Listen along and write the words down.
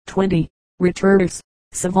20. Rhetoricians,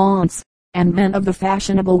 savants, and men of the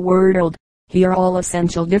fashionable world. Here all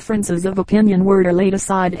essential differences of opinion were laid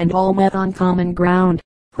aside and all met on common ground.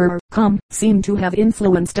 Her seemed to have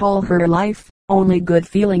influenced all her life. Only good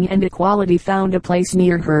feeling and equality found a place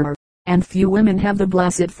near her, and few women have the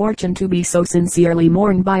blessed fortune to be so sincerely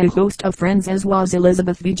mourned by a host of friends as was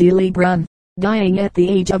Elizabeth V.G. Lebrun, dying at the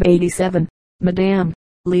age of 87. Madame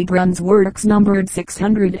Lebrun's works numbered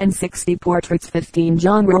 660 portraits, 15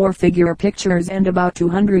 genre or figure pictures, and about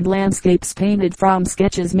 200 landscapes painted from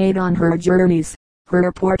sketches made on her journeys.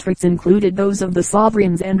 Her portraits included those of the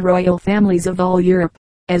sovereigns and royal families of all Europe,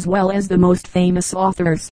 as well as the most famous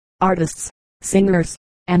authors, artists, singers,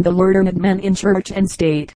 and the learned men in church and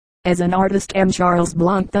state. As an artist, M. Charles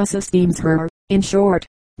Blanc thus esteems her. In short,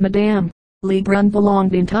 Madame Lebrun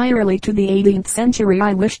belonged entirely to the 18th century.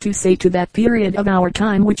 I wish to say to that period of our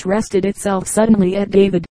time which rested itself suddenly at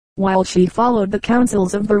David, while she followed the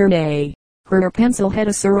counsels of Vernet. Her pencil had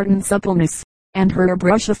a certain suppleness, and her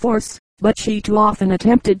brush a force, but she too often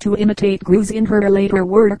attempted to imitate Greuze in her later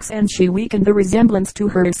works, and she weakened the resemblance to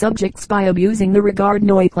her subjects by abusing the regard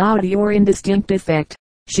no cloudy or indistinct effect.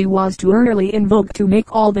 She was too early in vogue to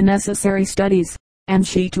make all the necessary studies, and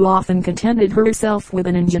she too often contented herself with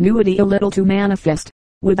an ingenuity a little too manifest,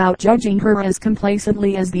 without judging her as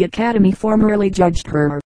complacently as the Academy formerly judged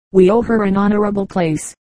her. We owe her an honorable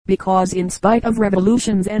place, because in spite of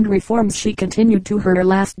revolutions and reforms she continued to her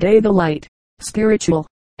last day the light, spiritual,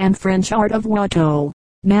 and French art of Watteau,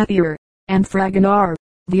 Napier, and Fragonard.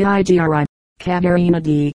 Vigri, Caterina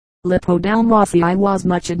di Lippo Dalmazia was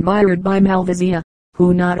much admired by Malvasia,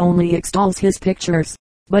 who not only extols his pictures,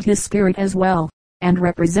 but his spirit as well, and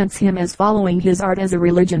represents him as following his art as a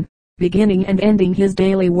religion, beginning and ending his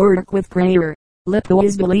daily work with prayer. Lippo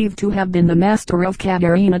is believed to have been the master of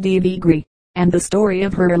Caterina di Vigri, and the story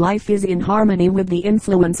of her life is in harmony with the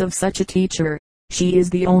influence of such a teacher. She is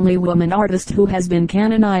the only woman artist who has been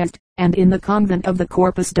canonized, and in the convent of the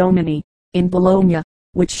Corpus Domini, in Bologna,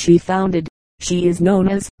 which she founded, she is known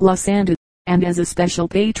as La Santa, and as a special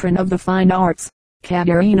patron of the fine arts.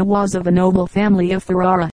 Caterina was of a noble family of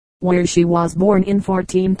Ferrara, where she was born in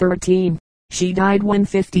 1413. She died when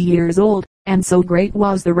 50 years old, and so great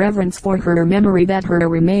was the reverence for her memory that her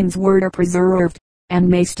remains were preserved, and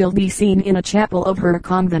may still be seen in a chapel of her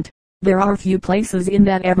convent. There are few places in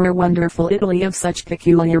that ever wonderful Italy of such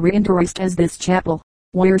peculiar interest as this chapel,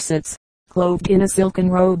 where sits, clothed in a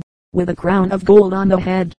silken robe, with a crown of gold on the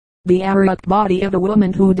head, the erect body of a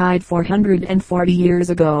woman who died 440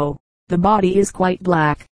 years ago. The body is quite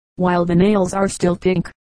black, while the nails are still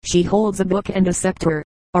pink. She holds a book and a scepter.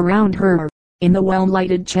 Around her, in the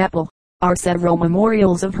well-lighted chapel, are several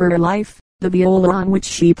memorials of her life, the viola on which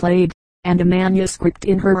she played, and a manuscript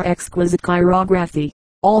in her exquisite chirography.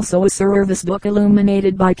 Also a service book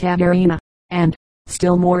illuminated by Caterina, and,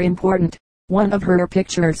 still more important, one of her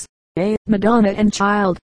pictures, a Madonna and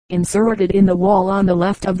Child, inserted in the wall on the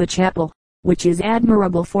left of the chapel, which is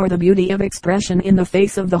admirable for the beauty of expression in the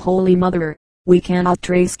face of the Holy Mother. We cannot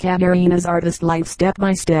trace Caterina's artist life step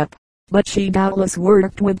by step, but she doubtless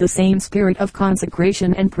worked with the same spirit of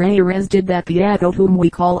consecration and prayer as did that Beato whom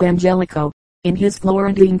we call Angelico, in his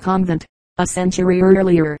Florentine convent. A century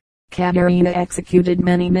earlier, Caterina executed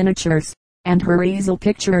many miniatures, and her easel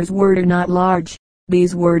pictures were not large.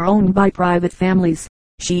 These were owned by private families.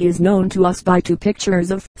 She is known to us by two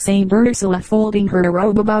pictures of Saint Ursula folding her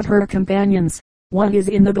robe about her companions. One is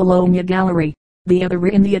in the Bologna Gallery, the other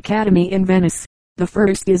in the Academy in Venice. The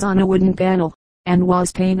first is on a wooden panel, and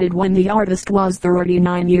was painted when the artist was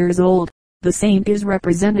 39 years old. The saint is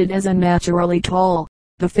represented as unnaturally tall,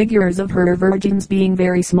 the figures of her virgins being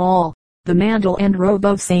very small. The mantle and robe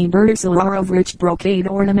of Saint Ursula are of rich brocade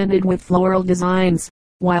ornamented with floral designs,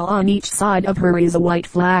 while on each side of her is a white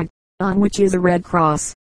flag, on which is a red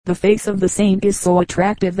cross. The face of the saint is so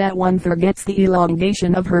attractive that one forgets the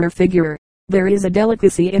elongation of her figure. There is a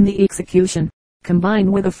delicacy in the execution,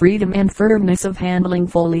 combined with a freedom and firmness of handling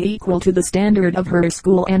fully equal to the standard of her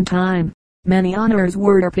school and time. Many honors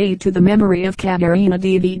were paid to the memory of Caterina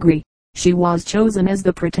di Vigri. She was chosen as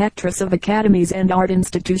the protectress of academies and art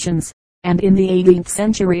institutions, and in the 18th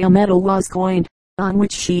century a medal was coined, on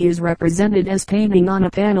which she is represented as painting on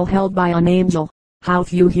a panel held by an angel. How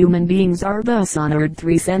few human beings are thus honored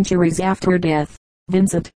 3 centuries after death.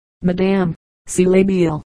 Vincent, Madame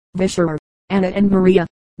Celebile, Vischer, Anna and Maria,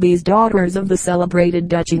 these daughters of the celebrated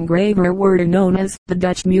Dutch engraver were known as the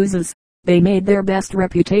Dutch Muses. They made their best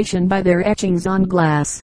reputation by their etchings on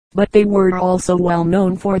glass, but they were also well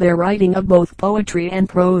known for their writing of both poetry and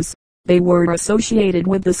prose. They were associated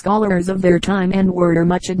with the scholars of their time and were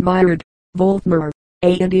much admired. Voltaire,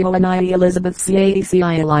 Adeline Elizabeth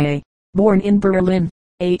Cacilia. Born in Berlin,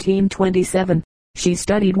 1827. She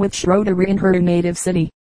studied with Schroeder in her native city,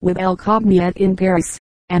 with L. Cogniet in Paris,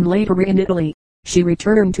 and later in Italy. She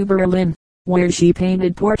returned to Berlin, where she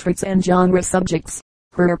painted portraits and genre subjects.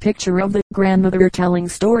 Her picture of the grandmother telling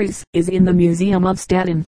stories is in the Museum of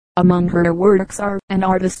Stettin. Among her works are An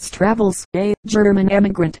Artist's Travels, A German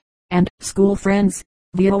Emigrant, and School Friends.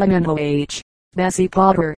 Violamento H. Bessie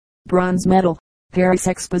Potter. Bronze medal. Paris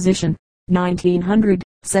Exposition, 1900.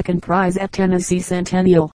 Second prize at Tennessee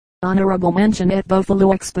Centennial. Honorable mention at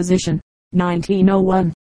Buffalo Exposition,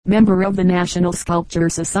 1901. Member of the National Sculpture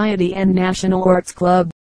Society and National Arts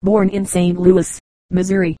Club. Born in St. Louis,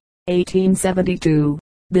 Missouri, 1872.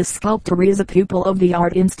 This sculptor is a pupil of the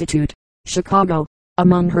Art Institute, Chicago.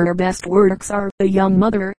 Among her best works are The Young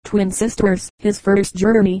Mother, Twin Sisters, His First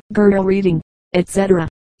Journey, Girl Reading, etc.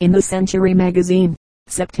 In the Century magazine,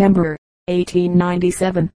 September,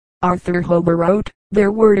 1897. Arthur Hober wrote,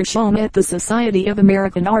 "There were shown at the Society of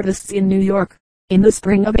American Artists in New York, in the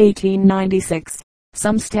spring of 1896,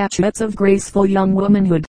 some statuettes of graceful young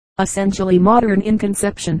womanhood, essentially modern in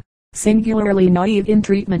conception, singularly naive in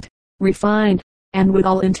treatment, refined, and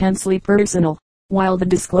withal intensely personal. While the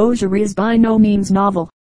disclosure is by no means novel,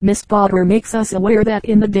 Miss Potter makes us aware that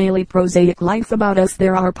in the daily prosaic life about us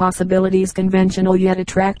there are possibilities conventional yet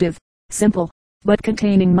attractive, simple, but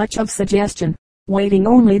containing much of suggestion, waiting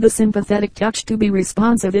only the sympathetic touch to be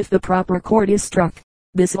responsive if the proper chord is struck."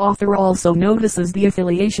 This author also notices the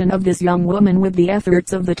affiliation of this young woman with the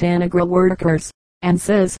efforts of the Tanagra workers, and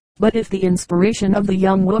says, "But if the inspiration of the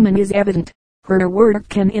young woman is evident, her work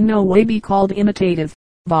can in no way be called imitative."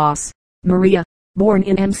 Voss, Maria. Born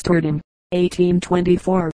in Amsterdam,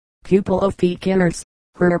 1824. Pupil of P. Killers.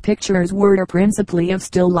 Her pictures were principally of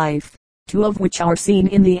still life, two of which are seen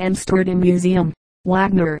in the Amsterdam Museum.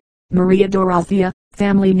 Wagner, Maria Dorothea,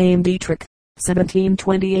 family name Dietrich,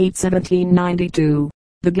 1728-1792.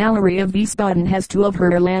 The Gallery of Wiesbaden has two of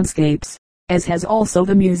her landscapes, as has also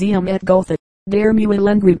the museum at Gotha. Der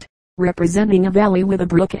Mühlengrund, representing a valley with a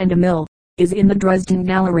brook and a mill, is in the Dresden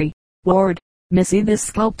Gallery. Ward, Missy. This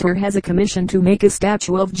sculptor has a commission to make a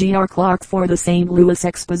statue of G.R. Clark for the St. Louis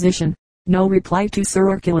Exposition. No reply to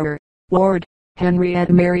circular. Ward,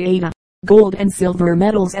 Henrietta Marietta. Gold and silver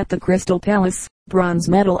medals at the Crystal Palace, bronze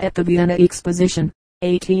medal at the Vienna Exposition,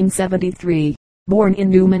 1873. Born in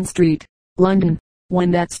Newman Street, London, when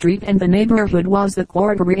that street and the neighborhood was the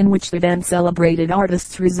quarter in which the then celebrated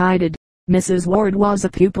artists resided. Mrs. Ward was a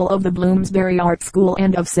pupil of the Bloomsbury Art School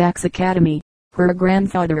and of Sachs Academy. Her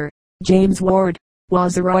grandfather, James Ward,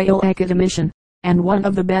 was a Royal Academician, and one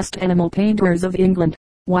of the best animal painters of England.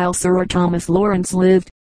 While Sir Thomas Lawrence lived,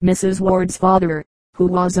 Mrs. Ward's father, who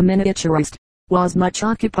was a miniaturist, was much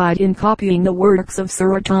occupied in copying the works of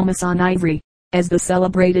Sir Thomas on ivory, as the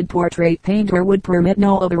celebrated portrait painter would permit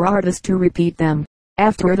no other artist to repeat them.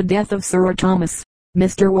 After the death of Sir Thomas,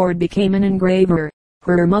 Mr. Ward became an engraver.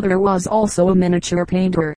 Her mother was also a miniature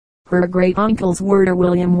painter. Her great-uncles were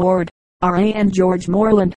William Ward, R.A. and George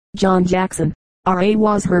Morland. John Jackson, R.A.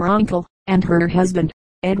 was her uncle, and her husband,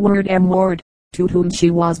 Edward M. Ward, to whom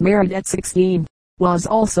she was married at 16, was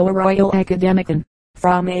also a Royal Academician.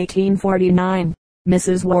 From 1849,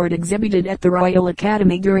 Mrs. Ward exhibited at the Royal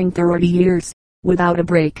Academy during 30 years, without a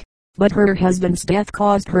break. But her husband's death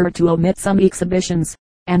caused her to omit some exhibitions,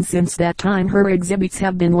 and since that time her exhibits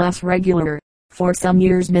have been less regular. For some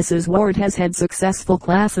years Mrs. Ward has had successful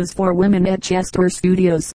classes for women at Chester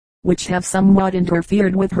Studios, which have somewhat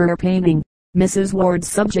interfered with her painting. Mrs. Ward's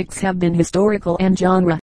subjects have been historical and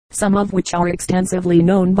genre, some of which are extensively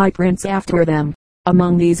known by prints after them.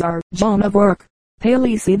 Among these are Joan of Arc,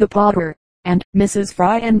 Palissy the Potter, and Mrs.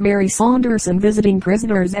 Fry and Mary Saunderson visiting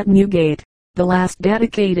prisoners at Newgate, the last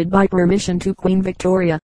dedicated by permission to Queen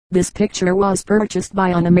Victoria. This picture was purchased by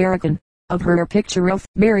an American. Of her picture of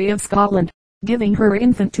Mary of Scotland, giving her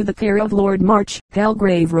infant to the care of Lord March,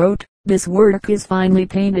 Palgrave wrote, "This work is finely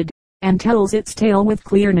painted, and tells its tale with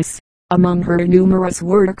clearness." Among her numerous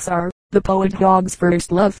works are The Poet Hogg's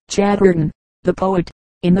First Love, Chatterton, The Poet,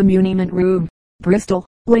 in the Muniment Room, Bristol,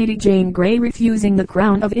 Lady Jane Grey refusing the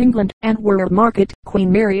Crown of England, and World Market,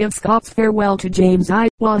 Queen Mary of Scots Farewell to James I,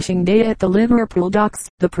 Washing Day at the Liverpool Docks,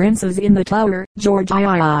 The Princes in the Tower, George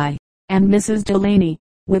III, and Mrs. Delaney,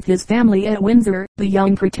 with his family at Windsor, The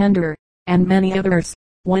Young Pretender, and many others.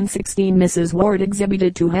 116 Mrs. Ward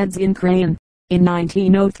exhibited two heads in crayon. In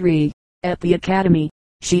 1903, at the Academy,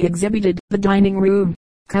 she exhibited The Dining Room,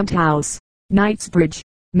 Count House, Knightsbridge.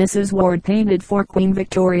 Mrs. Ward painted for Queen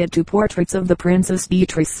Victoria two portraits of the Princess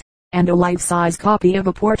Beatrice, and a life-size copy of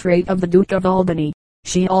a portrait of the Duke of Albany.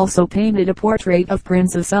 She also painted a portrait of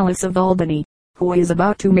Princess Alice of Albany, who is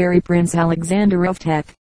about to marry Prince Alexander of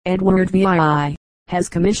Teck. Edward VI has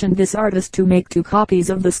commissioned this artist to make 2 copies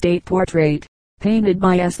of the state portrait, painted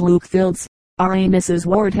by S. Luke Fildes. R.A. Mrs.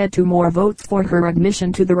 Ward had 2 more votes for her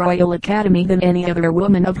admission to the Royal Academy than any other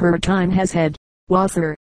woman of her time has had.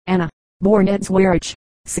 Wasser, Anna, born at Zwerich,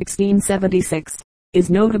 1676, is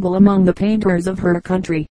notable among the painters of her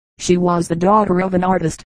country. She was the daughter of an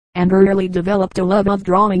artist, and early developed a love of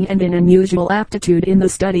drawing and an unusual aptitude in the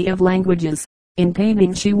study of languages. In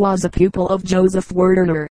painting she was a pupil of Joseph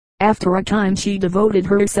Werner. After a time she devoted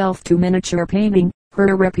herself to miniature painting.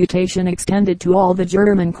 Her reputation extended to all the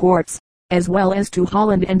German courts, as well as to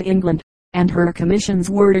Holland and England, and her commissions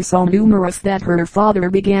were so numerous that her father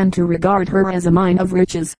began to regard her as a mine of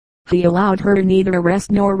riches. He allowed her neither rest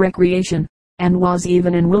nor recreation, and was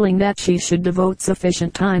even unwilling that she should devote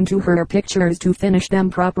sufficient time to her pictures to finish them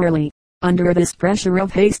properly. Under this pressure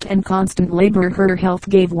of haste and constant labor her health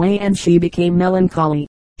gave way and she became melancholy.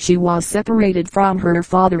 She was separated from her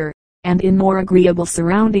father, and in more agreeable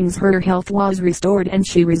surroundings her health was restored and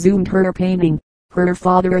she resumed her painting. Her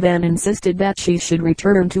father then insisted that she should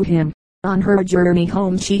return to him. On her journey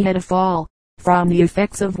home she had a fall, from the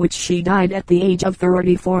effects of which she died at the age of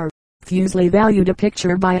 34. Fuseli valued a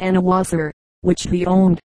picture by Anna Wasser, which he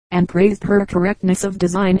owned, and praised her correctness of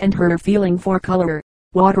design and her feeling for color.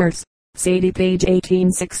 Waters, Sadie, page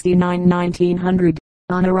 1869-1900.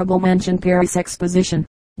 Honorable mention Paris Exposition,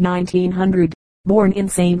 1900. Born in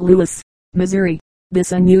St. Louis, Missouri,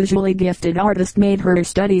 this unusually gifted artist made her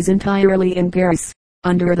studies entirely in Paris,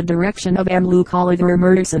 under the direction of M. Luke Oliver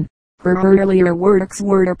Murderson. Her earlier works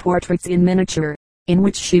were portraits in miniature, in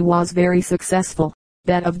which she was very successful.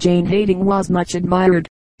 That of Jane Harding was much admired.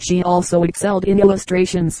 She also excelled in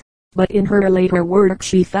illustrations, but in her later work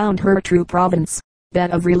she found her true province, that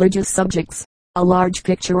of religious subjects. A large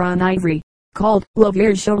picture on ivory, called La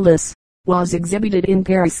Vierge aux Lys, was exhibited in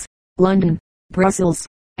Paris, London, Brussels,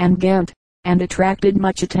 and Ghent, and attracted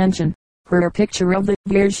much attention. Her picture of the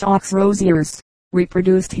Vierge aux Rosiers,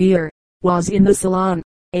 reproduced here, was in the Salon,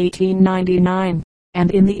 1899,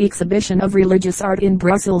 and in the exhibition of religious art in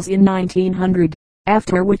Brussels in 1900,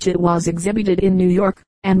 after which it was exhibited in New York,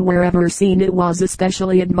 and wherever seen it was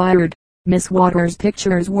especially admired. Miss Waters'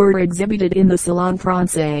 pictures were exhibited in the Salon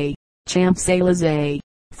Français, Champs-Élysées,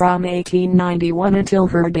 from 1891 until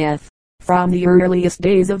her death. From the earliest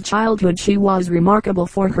days of childhood she was remarkable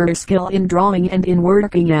for her skill in drawing and in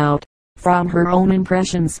working out, from her own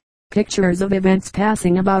impressions, pictures of events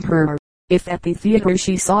passing about her. If at the theater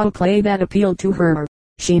she saw a play that appealed to her,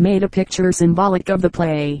 she made a picture symbolic of the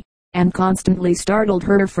play, and constantly startled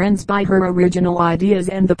her friends by her original ideas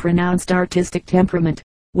and the pronounced artistic temperament,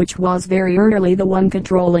 which was very early the one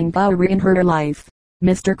controlling power in her life.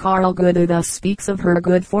 Mr. Carl Goethe thus speaks of her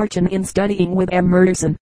good fortune in studying with M.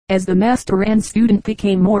 Murderson. As the master and student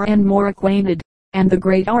became more and more acquainted, and the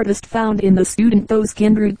great artist found in the student those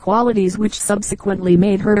kindred qualities which subsequently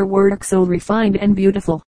made her work so refined and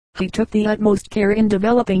beautiful, he took the utmost care in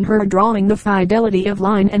developing her drawing, the fidelity of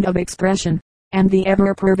line and of expression, and the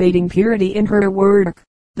ever-pervading purity in her work.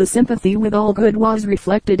 The sympathy with all good was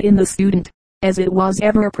reflected in the student, as it was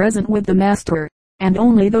ever present with the master, and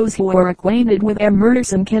only those who are acquainted with M.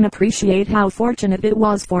 Murderson can appreciate how fortunate it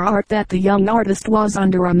was for art that the young artist was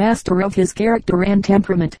under a master of his character and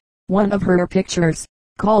temperament. One of her pictures,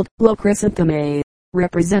 called La Chrysantheme,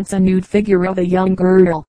 represents a nude figure of a young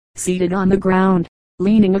girl, seated on the ground,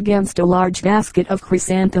 leaning against a large basket of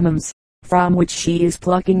chrysanthemums, from which she is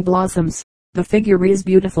plucking blossoms. The figure is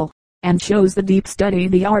beautiful, and shows the deep study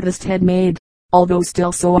the artist had made, although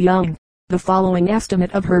still so young. The following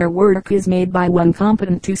estimate of her work is made by one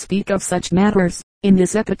competent to speak of such matters. In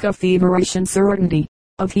this epoch of feverish uncertainty,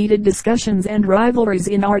 of heated discussions and rivalries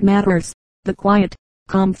in art matters, the quiet,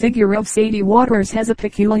 calm figure of Sadie Waters has a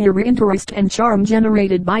peculiar interest and charm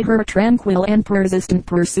generated by her tranquil and persistent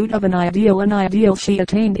pursuit of an ideal she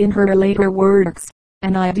attained in her later works,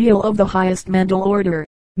 an ideal of the highest mental order,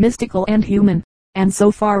 mystical and human, and so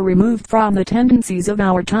far removed from the tendencies of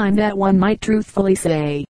our time that one might truthfully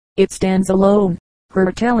say, it stands alone.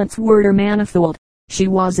 Her talents were manifold. She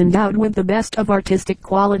was endowed with the best of artistic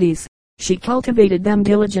qualities. She cultivated them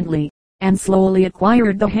diligently, and slowly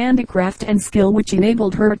acquired the handicraft and skill which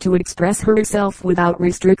enabled her to express herself without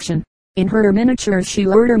restriction. In her miniatures she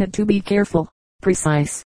learned to be careful,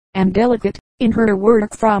 precise, and delicate. In her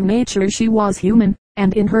work from nature she was human,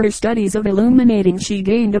 and in her studies of illuminating she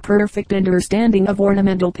gained a perfect understanding of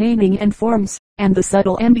ornamental painting and forms, and the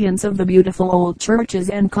subtle ambience of the beautiful old churches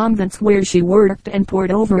and convents where she worked and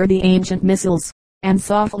pored over the ancient missals, and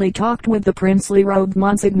softly talked with the princely robed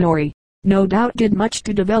Monsignori. No doubt did much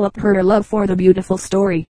to develop her love for the beautiful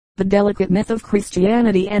story. the delicate myth of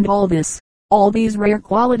Christianity, and all these rare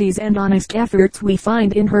qualities and honest efforts we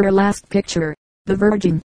find in her last picture, the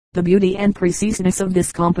Virgin. The beauty and preciseness of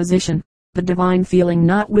this composition, the divine feeling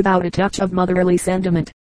not without a touch of motherly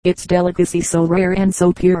sentiment, its delicacy so rare and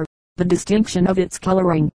so pure, the distinction of its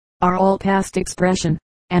coloring, are all past expression,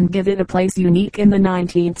 and give it a place unique in the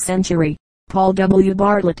 19th century. Paul W.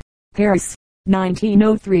 Bartlett, Paris,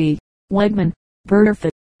 1903. Wegman,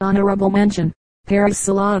 Perfect, honorable mention. Paris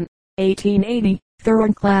Salon, 1880.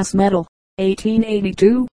 Third class medal,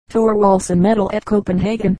 1882. Thorwaldsen medal at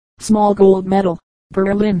Copenhagen, small gold medal.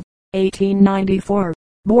 Berlin, 1894.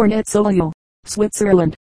 Born at Soleil,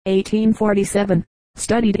 Switzerland, 1847.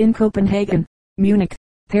 Studied in Copenhagen, Munich,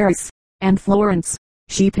 Paris, and Florence.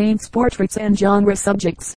 She paints portraits and genre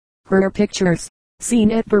subjects. Her pictures,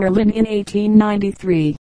 seen at Berlin in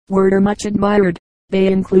 1893, were much admired. They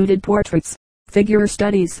included portraits, figure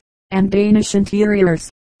studies, and Danish interiors.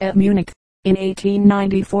 At Munich, in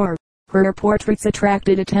 1894, her portraits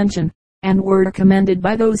attracted attention, and were commended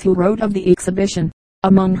by those who wrote of the exhibition.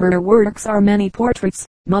 Among her works are many portraits.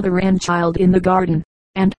 Mother and Child in the Garden,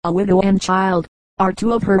 and A Widow and Child, are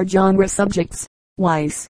two of her genre subjects.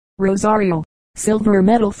 Weiss, Rosario, silver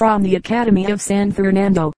medal from the Academy of San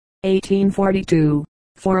Fernando, 1842,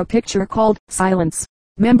 for a picture called Silence.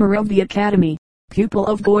 Member of the Academy, pupil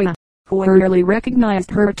of Goya, who early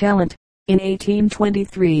recognized her talent. In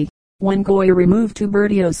 1823, when Goya removed to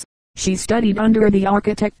Burdeos, she studied under the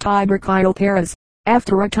architect Tiburcio Perez.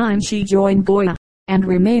 After a time she joined Goya, and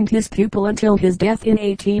remained his pupil until his death in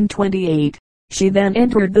 1828. She then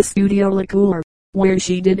entered the Studio La Cour, where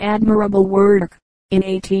she did admirable work. In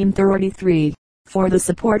 1833, for the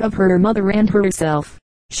support of her mother and herself,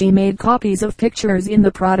 she made copies of pictures in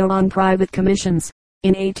the Prado on private commissions.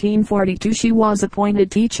 In 1842 she was appointed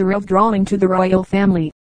teacher of drawing to the royal family,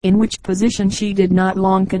 in which position she did not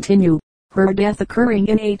long continue, her death occurring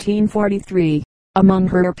in 1843. Among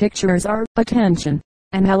her pictures are Attention,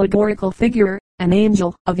 an allegorical figure, an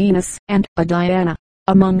angel, a Venus, and a Diana.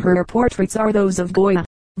 Among her portraits are those of Goya,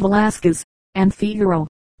 Velázquez, and Figaro.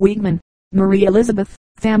 Wegman, Marie Elizabeth,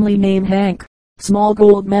 family name Hank, small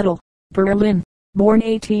gold medal. Berlin, born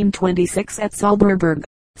 1826 at Salzburg,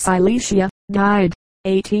 Silesia, died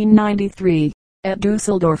 1893 at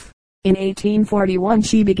Dusseldorf. In 1841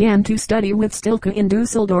 she began to study with Stilke in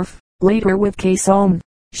Dusseldorf, later with Casson.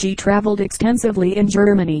 She traveled extensively in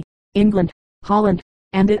Germany, England, Holland,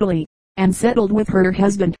 and Italy, and settled with her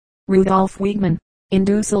husband, Rudolf Wegman, in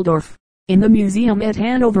Dusseldorf. In the museum at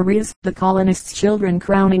Hanover is The Colonists' Children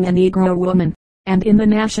crowning a Negro woman, and in the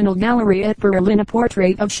National Gallery at Berlin a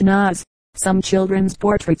portrait of Schnaz, some children's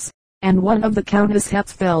portraits, and one of the Countess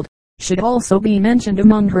Hetzfeld, should also be mentioned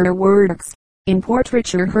among her works. In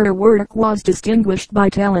portraiture her work was distinguished by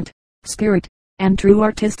talent, spirit, and true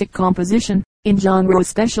artistic composition. In genre,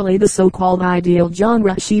 especially the so-called ideal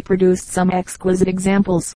genre, she produced some exquisite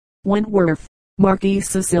examples. Wentworth, Marquise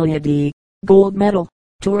Cecilia D. Gold medal.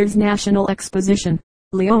 Tours National Exposition,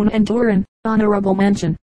 Lyon and Turin, honorable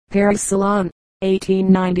mention. Paris Salon,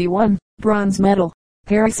 1891, bronze medal.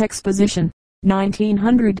 Paris Exposition,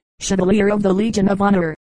 1900, Chevalier of the Legion of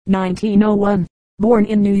Honor, 1901. Born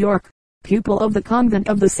in New York, pupil of the Convent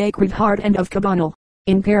of the Sacred Heart and of Cabanel,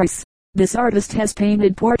 in Paris. This artist has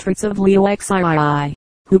painted portraits of Leo XII,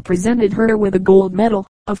 who presented her with a gold medal,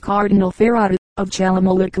 of Cardinal Ferrara, of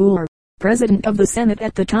Chalmont-Lacour, President of the Senate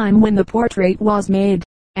at the time when the portrait was made,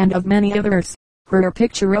 and of many others. Her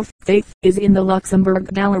picture of Faith is in the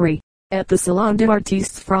Luxembourg Gallery, at the Salon des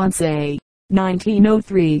Artistes Français,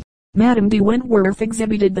 1903. Madame de Wentworth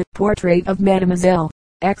exhibited the portrait of Mademoiselle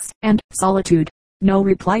X and Solitude. No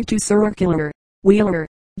reply to Circular. Wheeler,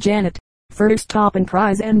 Janet. First Toppin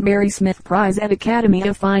Prize and Mary Smith Prize at Academy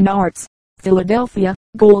of Fine Arts, Philadelphia,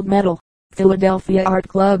 gold medal. Philadelphia Art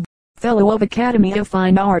Club, Fellow of Academy of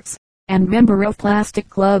Fine Arts, and member of Plastic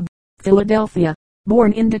Club, Philadelphia.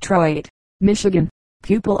 Born in Detroit, Michigan,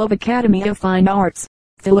 pupil of Academy of Fine Arts,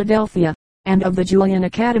 Philadelphia, and of the Julian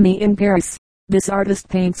Academy in Paris. This artist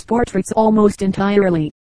paints portraits almost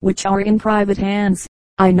entirely, which are in private hands.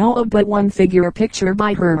 I know of but one figure picture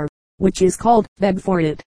by her, which is called Beg for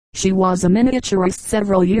It. She was a miniaturist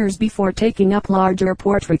several years before taking up larger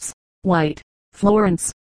portraits. White,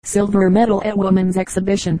 Florence, silver medal at Women's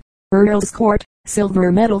Exhibition, Earl's Court,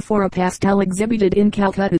 silver medal for a pastel exhibited in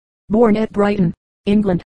Calcutta. Born at Brighton,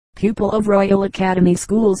 England, pupil of Royal Academy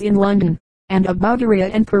Schools in London, and of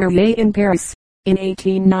Bouguereau and Perrier in Paris. In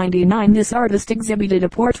 1899 this artist exhibited a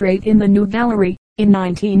portrait in the New Gallery. In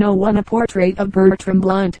 1901 a portrait of Bertram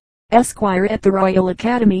Blount, Esquire, at the Royal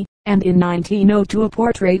Academy, and in 1902 a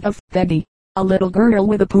portrait of Peggy, a little girl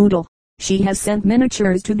with a poodle. She has sent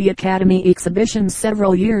miniatures to the Academy exhibitions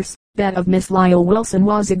several years. That of Miss Lyle Wilson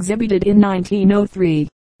was exhibited in 1903.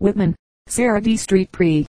 Whitman, Sarah D. Street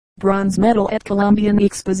Pre. Bronze medal at Columbian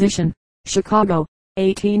Exposition, Chicago,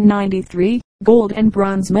 1893. Gold and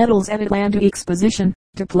bronze medals at Atlanta Exposition.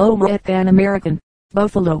 Diploma at Pan American,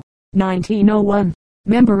 Buffalo, 1901.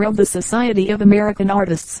 Member of the Society of American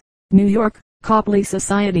Artists, New York, Copley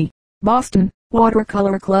Society. Boston,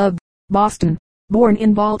 Watercolor Club, Boston. Born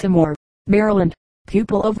in Baltimore, Maryland.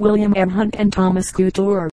 Pupil of William M. Hunt and Thomas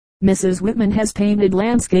Couture. Mrs. Whitman has painted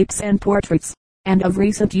landscapes and portraits, and of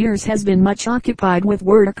recent years has been much occupied with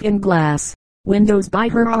work in glass. Windows by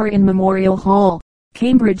her are in Memorial Hall,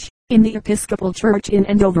 Cambridge, in the Episcopal Church in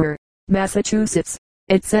Andover, Massachusetts,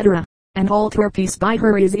 etc. An altarpiece by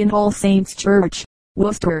her is in All Saints Church,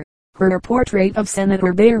 Worcester. Her portrait of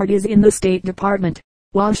Senator Baird is in the State Department,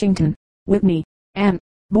 Washington. Whitney, Anne,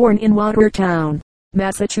 born in Watertown,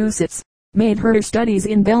 Massachusetts, made her studies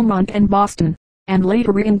in Belmont and Boston, and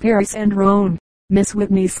later in Paris and Rome. Miss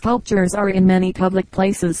Whitney's sculptures are in many public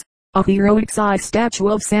places. A heroic-size statue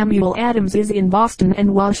of Samuel Adams is in Boston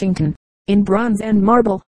and Washington. In bronze and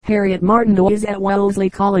marble, Harriet Martineau is at Wellesley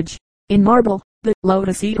College. In marble, the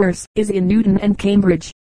Lotus Eaters is in Newton and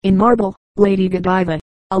Cambridge. In marble, Lady Godiva,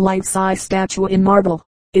 a life-size statue in marble,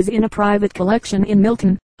 is in a private collection in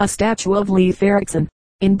Milton. A statue of Leif Erikson,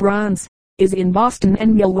 in bronze, is in Boston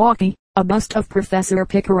and Milwaukee. A bust of Professor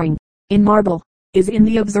Pickering, in marble, is in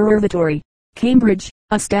the Observatory, Cambridge.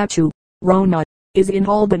 A statue, Rona, is in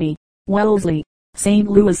Albany, Wellesley, St.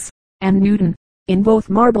 Louis, and Newton, in both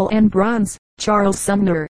marble and bronze. Charles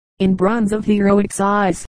Sumner, in bronze of heroic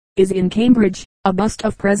size, is in Cambridge. A bust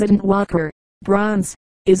of President Walker, bronze,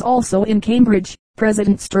 is also in Cambridge.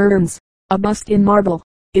 President Stearns, a bust in marble,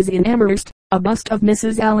 is in Amherst. A bust of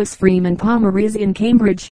Mrs. Alice Freeman Palmer is in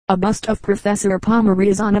Cambridge. A bust of Professor Palmer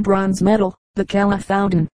is on a bronze medal. The Calla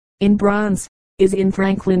Fountain, in bronze, is in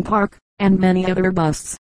Franklin Park, and many other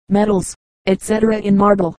busts, medals, etc. in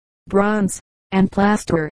marble, bronze, and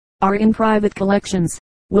plaster, are in private collections.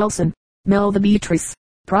 Wilson, Melva Beatrice,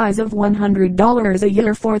 prize of $100 a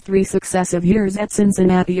year for 3 successive years at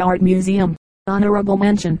Cincinnati Art Museum. Honorable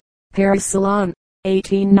mention, Paris Salon,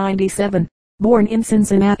 1897. Born in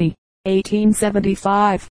Cincinnati,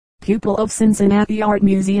 1875. Pupil of Cincinnati Art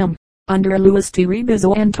Museum, under Louis T.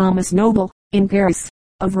 Ribizzo and Thomas Noble, in Paris,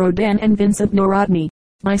 of Rodin and Vincent Norodny.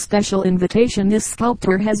 By special invitation this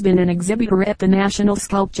sculptor has been an exhibitor at the National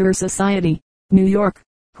Sculpture Society, New York.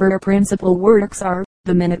 Her principal works are,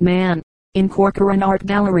 The Minute Man, in Corcoran Art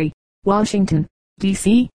Gallery, Washington,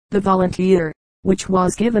 D.C., The Volunteer, which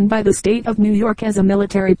was given by the state of New York as a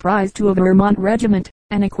military prize to a Vermont regiment,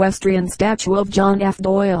 an equestrian statue of John F.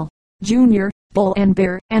 Doyle, Jr., Bull and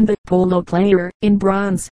Bear, and The Polo Player, in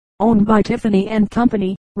bronze, owned by Tiffany and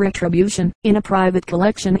Company. Retribution, in a private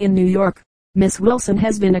collection in New York. Miss Wilson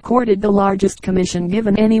has been accorded the largest commission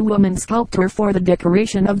given any woman sculptor for the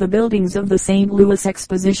decoration of the buildings of the St. Louis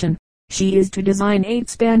Exposition. She is to design 8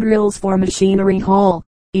 spandrels for Machinery Hall,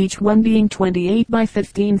 each one being 28 by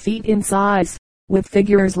 15 feet in size, with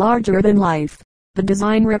figures larger than life. The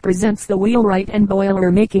design represents the wheelwright and boiler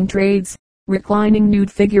making trades, reclining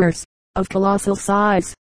nude figures, of colossal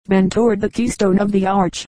size, bent toward the keystone of the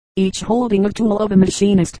arch, each holding a tool of a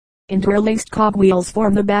machinist. Interlaced cogwheels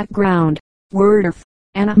form the background. Wordorf,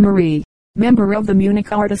 Anna Marie, member of the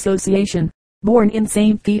Munich Art Association, born in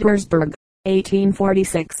St. Petersburg,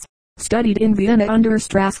 1846. Studied in Vienna under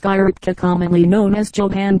Strasskierpke, commonly known as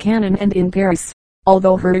Johann Cannon, and in Paris.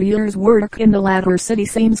 Although her year's work in the latter city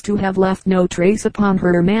seems to have left no trace upon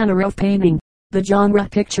her manner of painting, the genre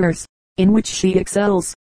pictures, in which she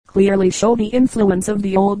excels, clearly show the influence of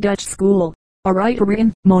the old Dutch school. A writer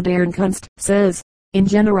in Modern Kunst says, in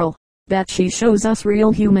general, that she shows us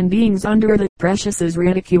real human beings under the precious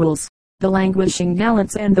ridicules, the languishing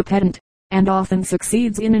gallants and the pedant, and often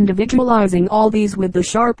succeeds in individualizing all these with the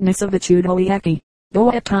sharpness of a Chudoiecki,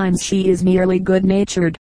 though at times she is merely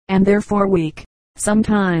good-natured, and therefore weak.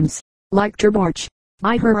 Sometimes, like Terborch,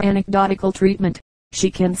 by her anecdotical treatment,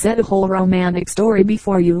 she can set a whole romantic story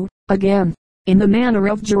before you. Again, in the manner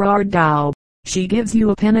of Gerard Dow, she gives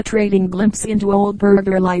you a penetrating glimpse into old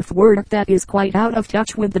burgher life work that is quite out of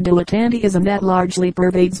touch with the dilettantism that largely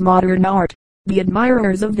pervades modern art. The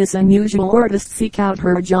admirers of this unusual artist seek out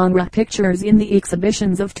her genre pictures in the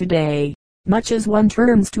exhibitions of today, much as one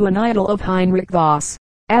turns to an idol of Heinrich Voss,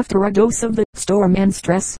 after a dose of the storm and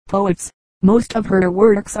stress poets. Most of her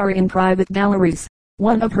works are in private galleries.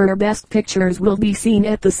 One of her best pictures will be seen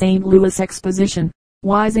at the St. Louis Exposition.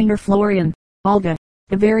 Weisinger Florian, Olga,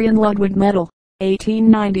 Bavarian Ludwig Medal,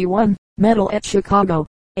 1891, Medal at Chicago,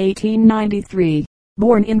 1893.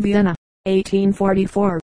 Born in Vienna,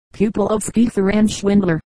 1844. Pupil of Scheffer and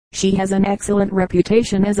Schwindler. She has an excellent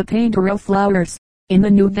reputation as a painter of flowers. In the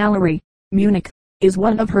New Gallery, Munich, is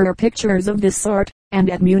one of her pictures of this sort, and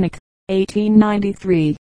at Munich,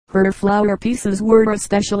 1893, her flower pieces were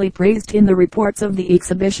especially praised in the reports of the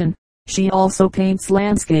exhibition. She also paints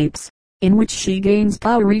landscapes, in which she gains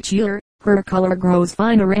power each year. Her color grows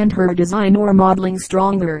finer and her design or modeling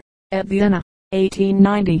stronger. At Vienna,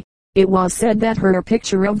 1890, it was said that her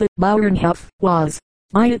picture of the Bauernhof was,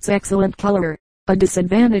 by its excellent color, a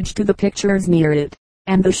disadvantage to the pictures near it,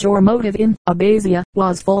 and the shore motive in Abbasia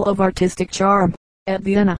was full of artistic charm. At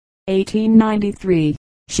Vienna, 1893,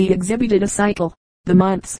 she exhibited a cycle, The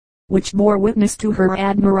Months, which bore witness to her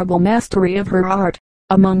admirable mastery of her art.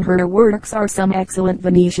 Among her works are some excellent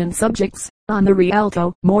Venetian subjects, On the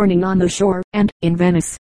Rialto, Morning on the Shore, and, in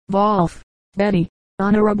Venice, Wolf, Betty.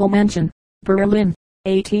 Honorable mention, Berlin,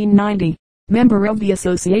 1890. Member of the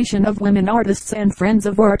Association of Women Artists and Friends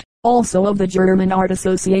of Art, also of the German Art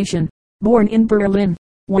Association. Born in Berlin,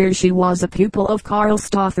 where she was a pupil of Karl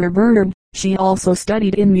Stauffer Bernard, she also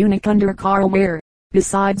studied in Munich under Karl Mayr.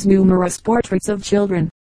 Besides numerous portraits of children,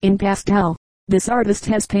 in pastel, this artist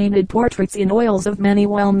has painted portraits in oils of many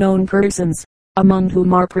well-known persons, among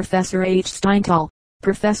whom are Professor H. Steinthal,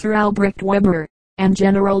 Professor Albrecht Weber, and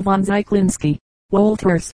General von Zyklensky.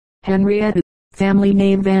 Wolters, Henrietta, family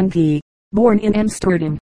name Van P. Born in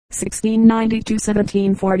Amsterdam,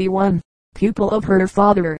 1690–1741, pupil of her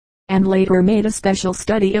father, and later made a special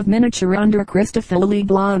study of miniature under Christoffel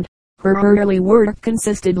Leblond. Her early work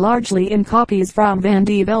consisted largely in copies from Van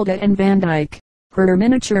de Velde and Van Dyck. Her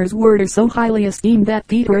miniatures were so highly esteemed that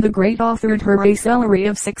Peter the Great offered her a salary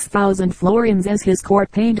of 6,000 florins as his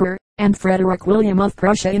court painter, and Frederick William of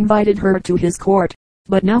Prussia invited her to his court.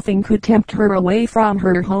 But nothing could tempt her away from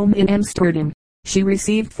her home in Amsterdam. She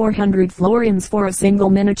received 400 florins for a single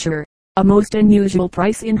miniature, a most unusual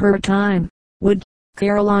price in her time. Wood,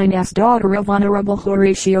 Caroline S. daughter of Honorable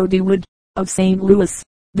Horatio D. Wood, of St. Louis.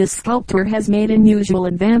 This sculptor has made unusual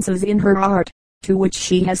advances in her art, to which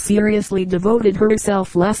she has seriously devoted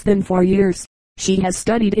herself less than 4 years. She has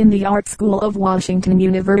studied in the Art School of Washington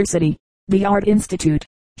University, the Art Institute,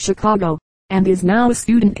 Chicago, and is now a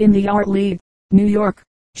student in the Art League, New York.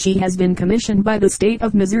 She has been commissioned by the state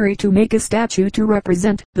of Missouri to make a statue to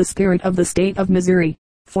represent the spirit of the state of Missouri,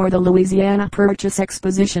 for the Louisiana Purchase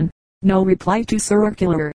Exposition. No reply to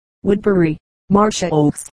circular. Woodbury, Marcia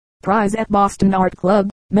Oaks. Prize at Boston Art Club.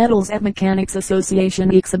 Medals at Mechanics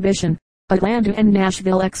Association Exhibition, Atlanta and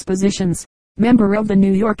Nashville Expositions. Member of the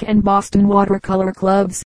New York and Boston Watercolor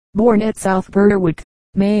Clubs. Born at South Berwick,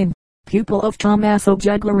 Maine. Pupil of Tommaso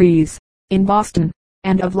Juglares, in Boston,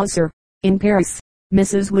 and of Lusser, in Paris.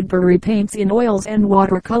 Mrs. Woodbury paints in oils and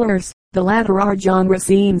watercolors. The latter are genre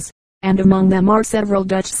scenes, and among them are several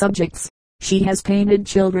Dutch subjects. She has painted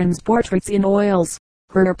children's portraits in oils.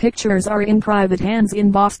 Her pictures are in private hands in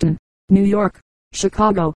Boston, New York,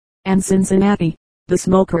 Chicago, and Cincinnati. The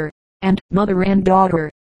Smoker, and Mother and Daughter,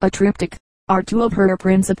 a triptych, are two of her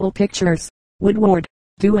principal pictures. Woodward,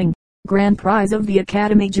 Doing, Grand Prize of the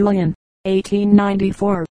Academy Julian,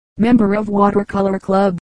 1894. Member of Watercolor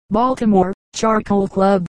Club, Baltimore. Charcoal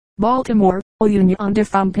Club, Baltimore. Union de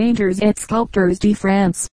Femmes Painters et Sculptors de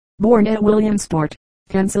France. Born at Williamsport,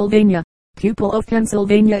 Pennsylvania. Pupil of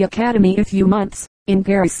Pennsylvania Academy a few months, in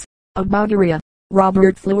Paris. Of Bulgaria,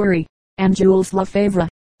 Robert Fleury, and Jules Lefebvre.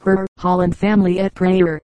 Her Holland family at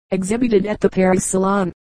Prayer, exhibited at the Paris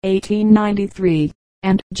Salon, 1893.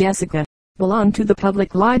 And Jessica, belonged to the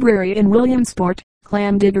public library in Williamsport.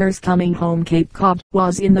 Clam Diggers Coming Home Cape Cod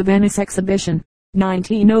was in the Venice exhibition,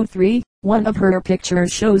 1903. One of her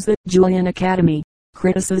pictures shows the Julian Academy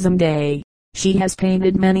Criticism Day. She has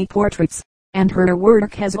painted many portraits, and her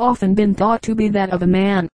work has often been thought to be that of a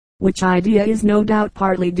man, which idea is no doubt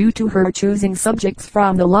partly due to her choosing subjects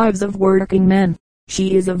from the lives of working men.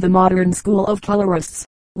 She is of the modern school of colorists.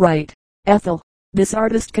 Wright, Ethel. This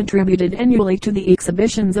artist contributed annually to the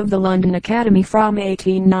exhibitions of the London Academy from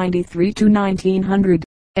 1893 to 1900,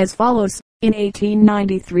 as follows. In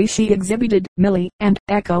 1893 she exhibited Millie and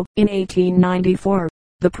Echo. In 1894,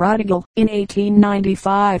 The Prodigal. In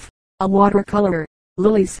 1895, a watercolor,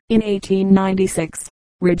 Lilies. In 1896,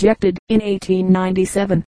 Rejected. In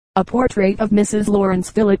 1897, a portrait of Mrs. Lawrence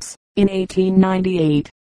Phillips. In 1898,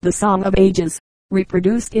 The Song of Ages,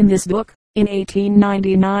 reproduced in this book. In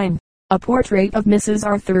 1899, a portrait of Mrs.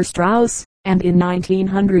 Arthur Strauss, and in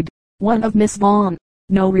 1900, one of Miss Vaughan.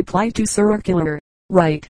 No reply to circular.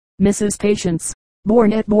 Wright, Mrs. Patience.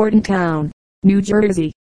 Born at Bordentown, New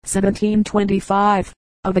Jersey, 1725,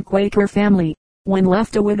 of a Quaker family. When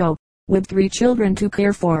left a widow, with 3 children to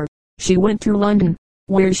care for, she went to London,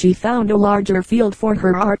 where she found a larger field for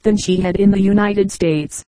her art than she had in the United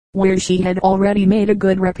States, where she had already made a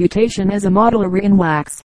good reputation as a modeler in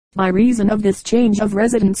wax. By reason of this change of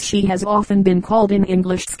residence she has often been called an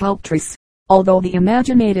English sculptress, although the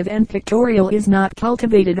imaginative and pictorial is not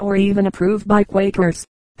cultivated or even approved by Quakers.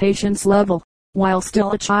 Patience Lovell, while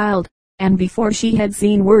still a child, and before she had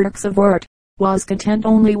seen works of art, was content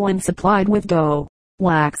only when supplied with dough,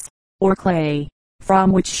 wax, or clay,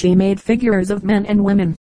 from which she made figures of men and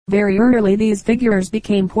women. Very early these figures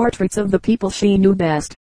became portraits of the people she knew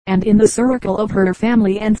best, and in the circle of her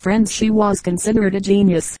family and friends she was considered a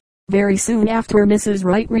genius. Very soon after Mrs.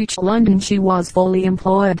 Wright reached London she was fully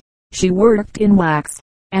employed. She worked in wax,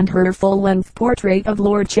 and her full-length portrait of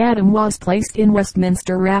Lord Chatham was placed in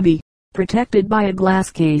Westminster Abbey, protected by a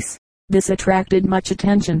glass case. This attracted much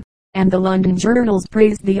attention, and the London journals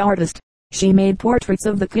praised the artist. She made portraits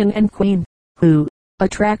of the King and Queen, who,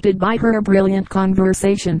 attracted by her brilliant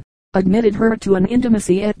conversation, admitted her to an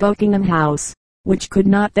intimacy at Buckingham House, which could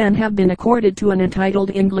not then have been accorded to an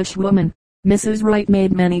entitled Englishwoman. Mrs. Wright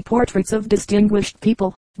made many portraits of distinguished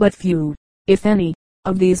people, but few, if any,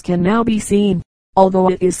 of these can now be seen, although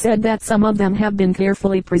it is said that some of them have been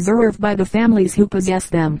carefully preserved by the families who possess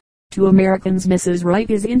them. To Americans Mrs. Wright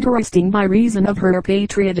is interesting by reason of her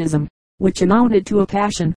patriotism, which amounted to a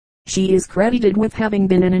passion. She is credited with having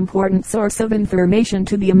been an important source of information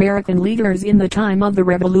to the American leaders in the time of the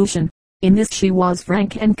Revolution. In this she was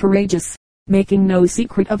frank and courageous, making no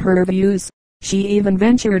secret of her views. She even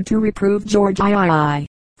ventured to reprove George III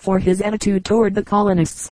for his attitude toward the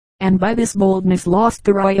colonists, and by this boldness lost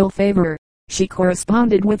the royal favor. She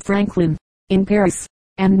corresponded with Franklin in Paris,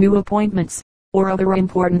 and new appointments, or other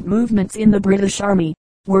important movements in the British army,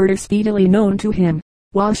 were speedily known to him.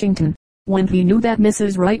 Washington, when he knew that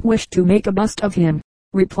Mrs. Wright wished to make a bust of him,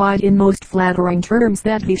 replied in most flattering terms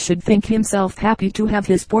that he should think himself happy to have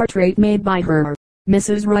his portrait made by her.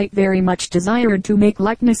 Mrs. Wright very much desired to make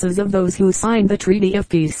likenesses of those who signed the Treaty of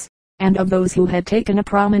Peace, and of those who had taken a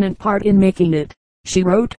prominent part in making it. She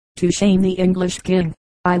wrote, "To shame the English king,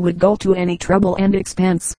 I would go to any trouble and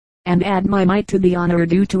expense, and add my mite to the honor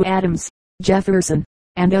due to Adams, Jefferson,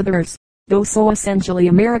 and others." Though so essentially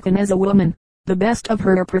American as a woman, the best of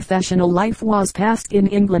her professional life was passed in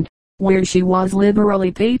England, where she was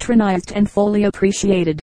liberally patronized and fully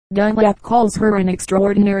appreciated. Dunlap calls her an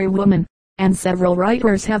extraordinary woman, and several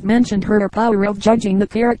writers have mentioned her power of judging the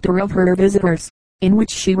character of her visitors, in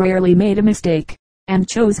which she rarely made a mistake, and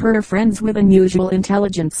chose her friends with unusual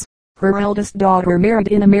intelligence. Her eldest daughter married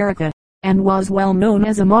in America, and was well known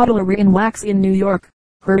as a modeler in wax in New York.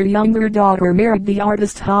 Her younger daughter married the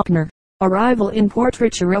artist Hoppner, a rival in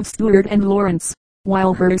portraiture of Stuart and Lawrence,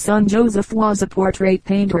 while her son Joseph was a portrait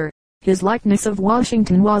painter. His likeness of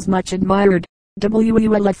Washington was much admired.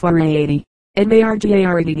 WLFR80,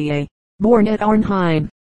 MARGARDA, born at Arnheim,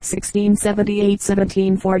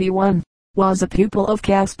 1678-1741, was a pupil of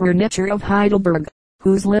Caspar Nitscher of Heidelberg,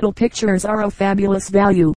 whose little pictures are of fabulous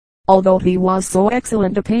value. Although he was so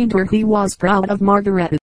excellent a painter he was proud of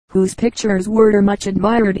Margaret, whose pictures were much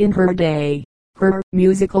admired in her day. Her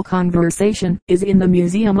musical conversation is in the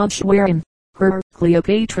Museum of Schwerin. Her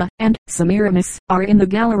Cleopatra and Semiramis are in the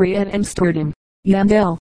gallery at Amsterdam.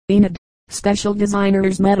 Yandel, Enid, Special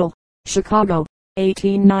Designers Medal, Chicago,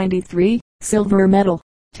 1893, Silver Medal,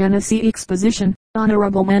 Tennessee Exposition,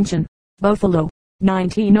 Honorable Mention, Buffalo,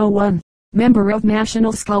 1901, Member of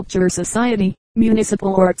National Sculpture Society,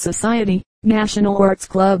 Municipal Art Society, National Arts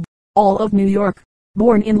Club, all of New York.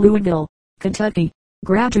 Born in Louisville, Kentucky,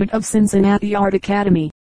 graduate of Cincinnati Art Academy,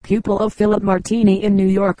 pupil of Philip Martini in New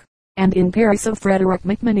York, and in Paris of Frederick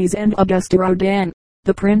MacMonnies and Auguste Rodin.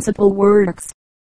 The principal works